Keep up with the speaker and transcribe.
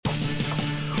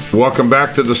Welcome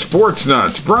back to the Sports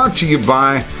Nuts, brought to you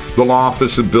by the law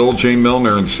office of Bill J.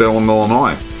 Milner in Salem,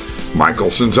 Illinois,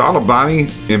 Michelson's Auto Body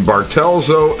in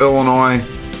Bartelzo, Illinois,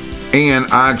 and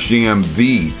OddsJam,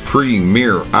 the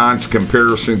premier odds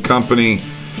comparison company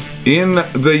in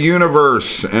the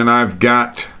universe. And I've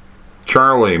got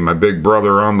Charlie, my big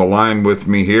brother, on the line with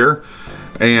me here.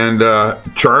 And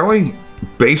Charlie,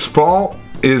 baseball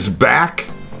is back.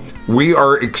 We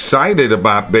are excited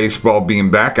about baseball being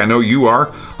back. I know you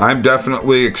are. I'm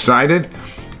definitely excited.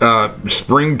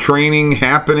 Spring training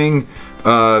happening.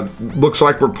 Looks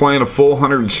like we're playing a full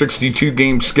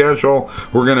 162-game schedule.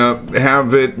 We're going to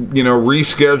have it,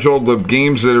 rescheduled, the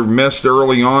games that are missed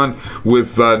early on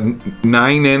with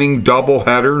 9-inning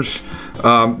doubleheaders.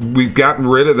 We've gotten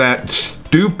rid of that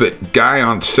stupid guy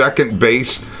on second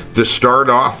base to start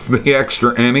off the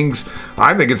extra innings.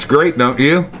 I think it's great, don't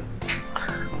you?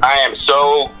 I am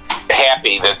so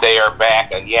happy that they are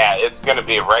back, and yeah, it's going to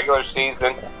be a regular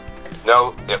season.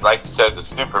 No, like you said, the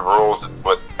stupid rules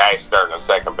with guys starting on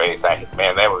second base. That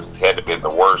had to be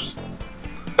the worst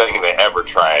thing they ever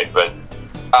tried. But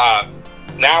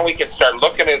now we can start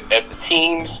looking at the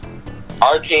teams,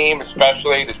 our team,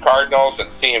 especially the Cardinals,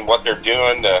 and seeing what they're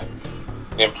doing to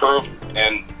improve.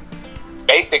 And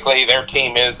basically, their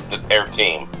team is their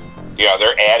team. They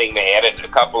added a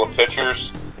couple of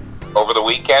pitchers over the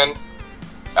weekend.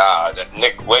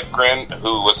 Nick Whitgren,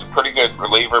 who was a pretty good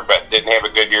reliever but didn't have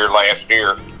a good year last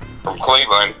year, from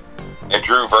Cleveland, and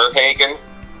Drew Verhagen,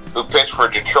 who pitched for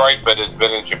Detroit but has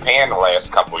been in Japan the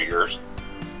last couple of years.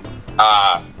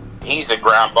 He's a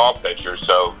ground ball pitcher,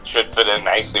 so should fit in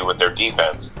nicely with their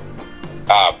defense.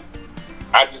 I'm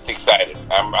just excited.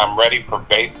 I'm ready for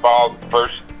baseball. The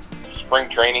first spring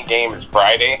training game is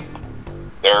Friday.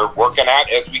 They're working out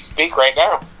as we speak right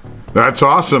now. That's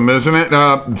awesome, isn't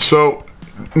it? So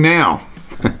now,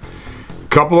 a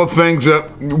couple of things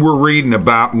that we're reading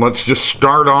about. Let's just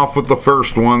start off with the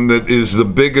first one that is the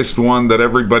biggest one that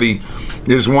everybody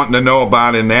is wanting to know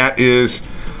about, and that is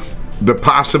the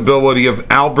possibility of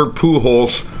Albert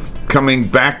Pujols coming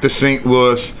back to St.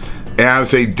 Louis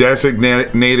as a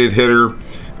designated hitter,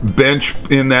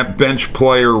 in that bench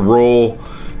player role.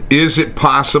 Is it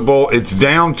possible? It's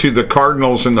down to the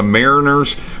Cardinals and the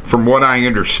Mariners. From what I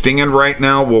understand right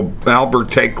now, will Albert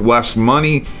take less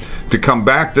money to come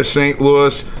back to St.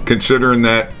 Louis, considering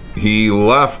that he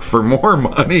left for more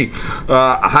money?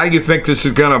 How do you think this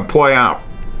is going to play out?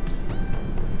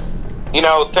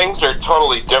 Things are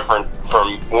totally different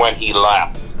from when he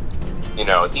left.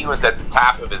 He was at the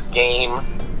top of his game,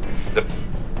 the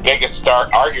biggest star,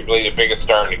 arguably the biggest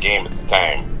star in the game at the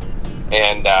time.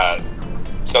 And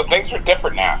so things are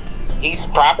different now. This is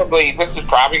probably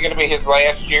going to be his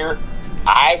last year.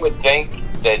 I would think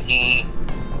that he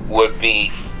would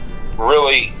be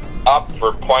really up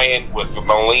for playing with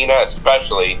Molina,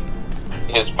 especially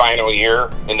his final year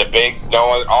in the bigs,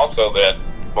 knowing also that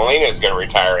Molina is going to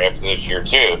retire after this year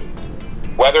too.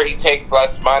 Whether he takes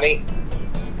less money,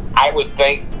 I would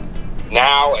think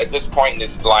now at this point in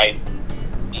his life,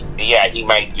 yeah, he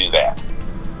might do that.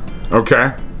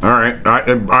 Okay. All right,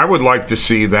 I would like to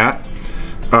see that.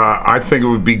 I think it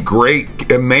would be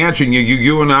great. Imagine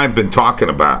you and I have been talking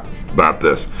about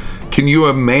this. Can you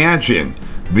imagine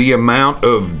the amount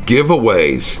of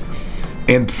giveaways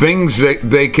and things that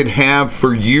they could have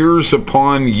for years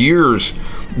upon years?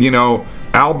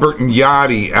 Albert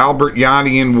Yachty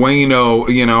and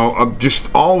Waino. Just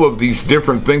all of these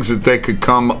different things that they could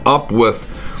come up with.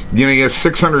 He has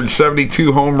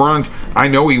 672 home runs. I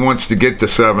know he wants to get to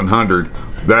 700.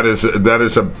 That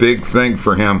is a big thing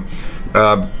for him.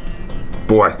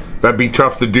 Boy, that'd be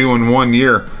tough to do in 1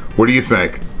 year. What do you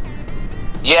think?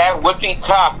 Yeah, it would be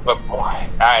tough, but boy,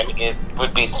 it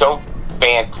would be so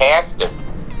fantastic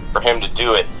for him to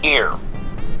do it here,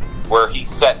 where he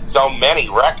set so many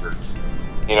records,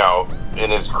 in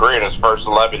his career, in his first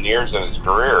 11 years in his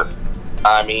career.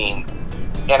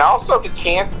 And also the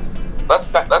chance.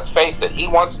 Let's face it, he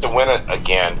wants to win it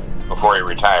again before he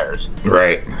retires.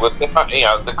 Right. With the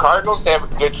Cardinals have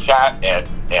a good shot at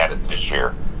it this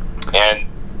year. And,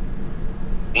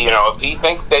 if he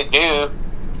thinks they do,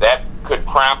 that could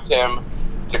prompt him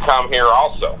to come here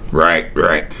also. Right.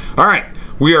 All right.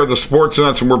 We are the Sports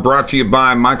Nuts, and we're brought to you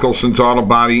by Michelson's Auto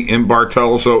Body in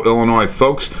Bartelzo, Illinois.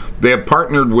 Folks, they have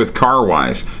partnered with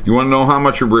CarWise. You want to know how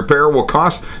much a repair will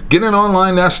cost? Get an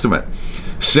online estimate.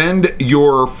 Send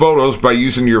your photos by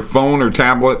using your phone or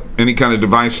tablet, any kind of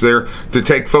device there, to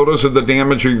take photos of the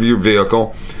damage of your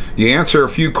vehicle. You answer a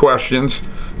few questions.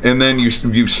 and then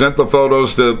you sent the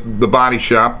photos to the body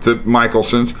shop, to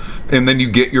Michelson's, and then you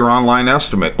get your online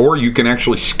estimate. Or you can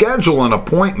actually schedule an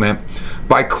appointment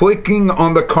by clicking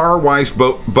on the CarWise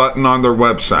button on their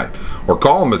website, or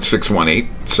call them at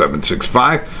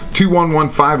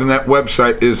 618-765-2115, and that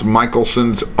website is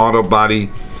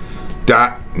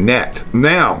michelsonsautobody.net.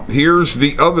 Now, here's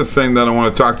the other thing that I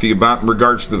want to talk to you about in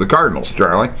regards to the Cardinals,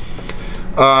 Charlie.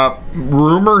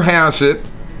 Rumor has it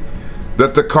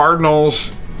that the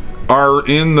Cardinals are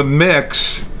in the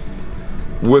mix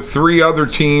with 3 other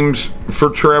teams for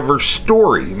Trevor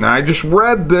Story. Now, I just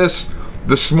read this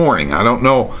morning. I don't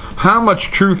know how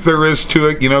much truth there is to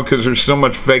it, because there's so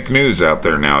much fake news out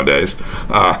there nowadays.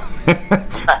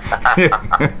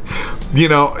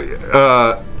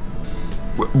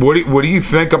 What do you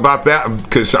think about that?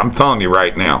 Because I'm telling you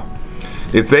right now,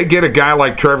 if they get a guy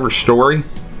like Trevor Story,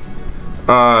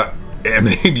 and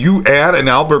then you add an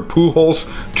Albert Pujols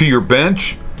to your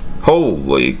bench,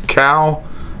 holy cow,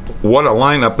 what a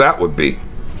lineup that would be.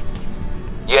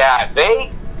 Yeah, they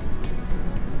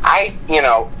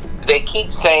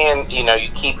keep saying, you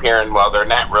keep hearing, well, they're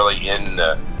not really in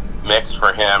the mix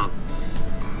for him.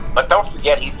 But don't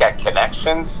forget, he's got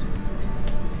connections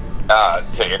to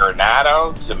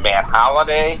Arenado, to Matt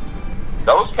Holliday.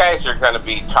 Those guys are going to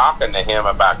be talking to him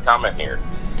about coming here.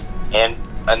 And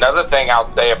another thing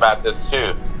I'll say about this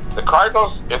too, the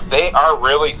Cardinals, if they are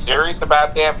really serious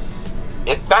about them,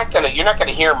 you're not going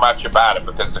to hear much about it,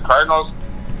 because the Cardinals,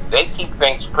 they keep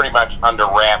things pretty much under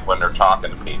wrap when they're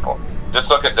talking to people. Just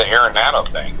look at the Arenado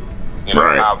thing.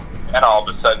 Right. How that all of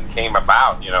a sudden came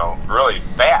about, really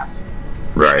fast.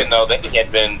 Right. Even though they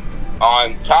had been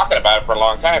on talking about it for a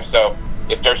long time. So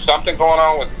if there's something going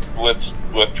on with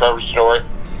Trevor Story,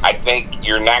 I think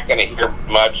you're not going to hear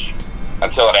much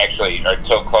until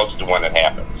close to when it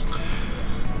happens.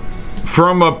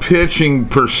 From a pitching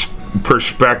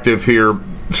perspective here,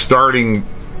 starting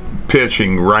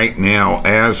pitching right now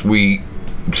as we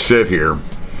sit here,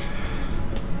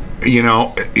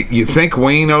 you think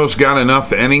Waino's got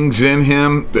enough innings in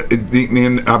him?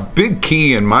 And a big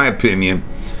key, in my opinion,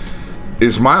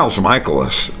 is Miles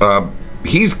Mikolas.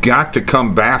 He's got to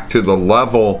come back to the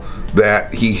level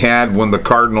that he had when the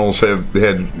Cardinals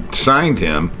had signed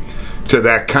him to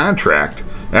that contract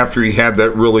after he had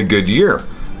that really good year.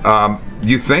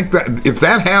 You think that if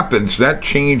that happens, that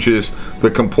changes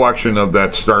the complexion of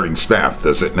that starting staff,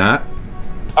 does it not?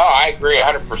 Oh, I agree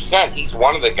 100%. He's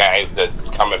one of the guys that's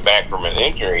coming back from an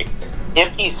injury.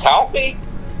 If he's healthy,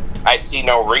 I see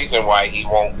no reason why he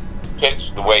won't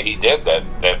pitch the way he did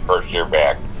that first year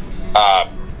back.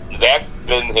 That's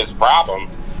been his problem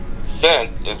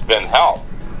since. It's been health.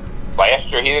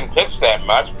 Last year he didn't pitch that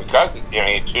much because he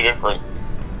had 2 different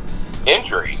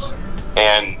injuries.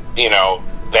 And,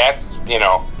 that's,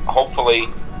 hopefully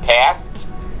past,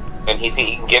 and he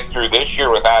can get through this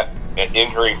year without an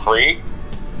injury-free.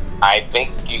 I think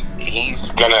he's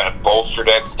going to bolster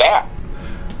that staff.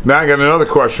 Now I got another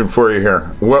question for you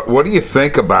here. What do you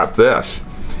think about this?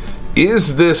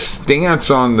 Is this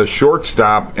stance on the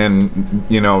shortstop and,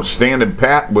 standing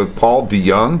pat with Paul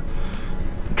DeYoung,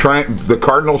 the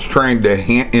Cardinals trying to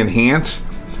enhance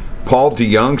Paul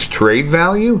DeYoung's trade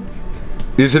value?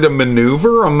 Is it a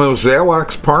maneuver on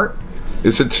Mozeliak's part?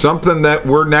 Is it something that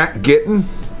we're not getting?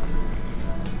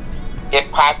 It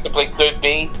possibly could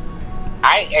be.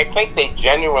 I think they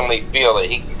genuinely feel that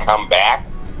he can come back,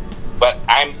 but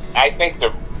I think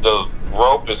the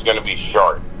rope is going to be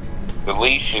short. The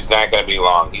leash is not going to be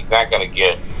long. You're not going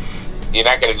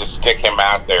to just stick him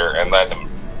out there and let him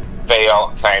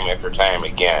fail time after time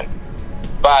again.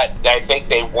 But I think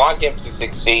they want him to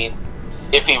succeed.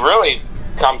 If he really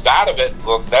comes out of it,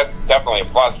 well, that's definitely a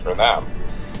plus for them.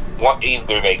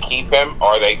 Either they keep him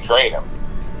or they trade him.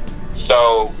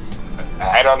 So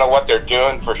I don't know what they're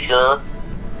doing for sure,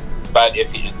 but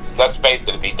let's face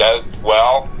it, if he does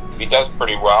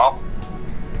pretty well,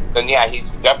 then yeah, he's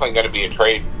definitely going to be a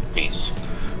trade piece.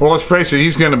 Well, let's face it,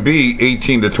 he's going to be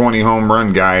 18 to 20 home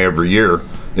run guy every year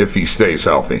if he stays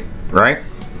healthy, right?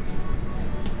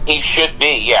 He should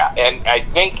be, yeah. And I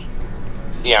think,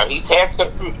 he's had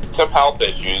some health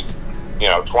issues.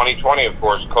 2020, of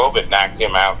course, COVID knocked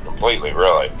him out completely,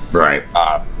 really. Right.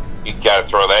 You got to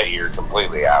throw that year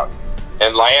completely out.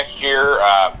 And last year,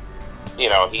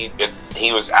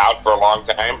 he was out for a long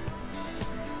time.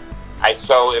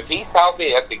 So if he's healthy,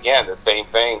 that's again the same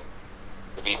thing.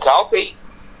 If he's healthy,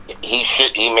 he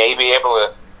may be able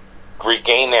to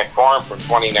regain that form from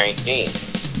 2019.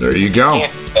 There you go.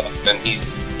 Then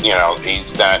he's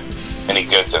not any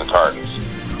good to the Cardinals.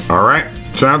 All right.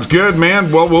 Sounds good, man.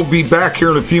 Well, we'll be back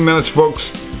here in a few minutes, folks.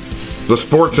 The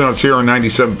Sports Nutz here on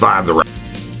 97.5 The Rock.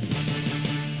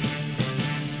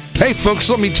 Hey folks,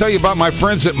 let me tell you about my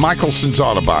friends at Michelson's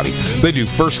Auto Body. They do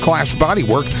first-class body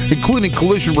work, including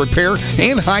collision repair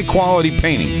and high-quality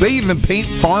painting. They even paint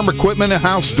farm equipment and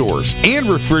house doors, and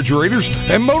refrigerators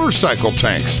and motorcycle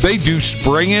tanks. They do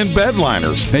spray-in bed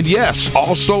liners, and yes,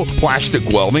 also plastic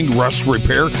welding, rust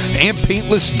repair, and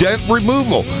paintless dent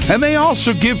removal. And they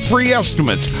also give free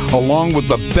estimates, along with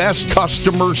the best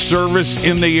customer service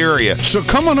in the area. So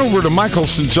come on over to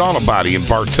Michelson's Auto Body in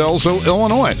Bartelso,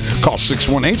 Illinois. Call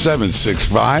 618-765-2115 or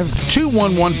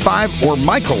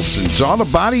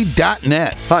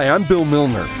michelsonsautobody.net. Hi, I'm Bill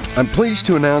Milner. I'm pleased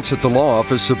to announce that the law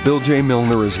office of Bill J.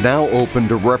 Milner is now open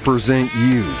to represent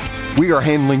you. We are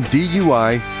handling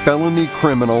DUI, felony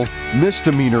criminal,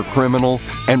 misdemeanor criminal,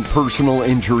 and personal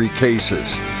injury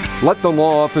cases. Let the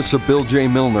law office of Bill J.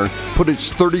 Milner put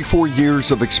its 34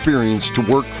 years of experience to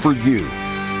work for you.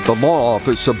 The law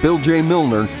office of Bill J.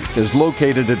 Milner is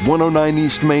located at 109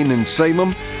 East Main in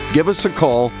Salem. Give us a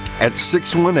call at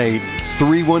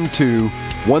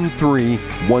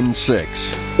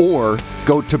 618-312-1316 or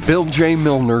go to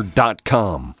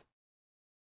BillJMilner.com.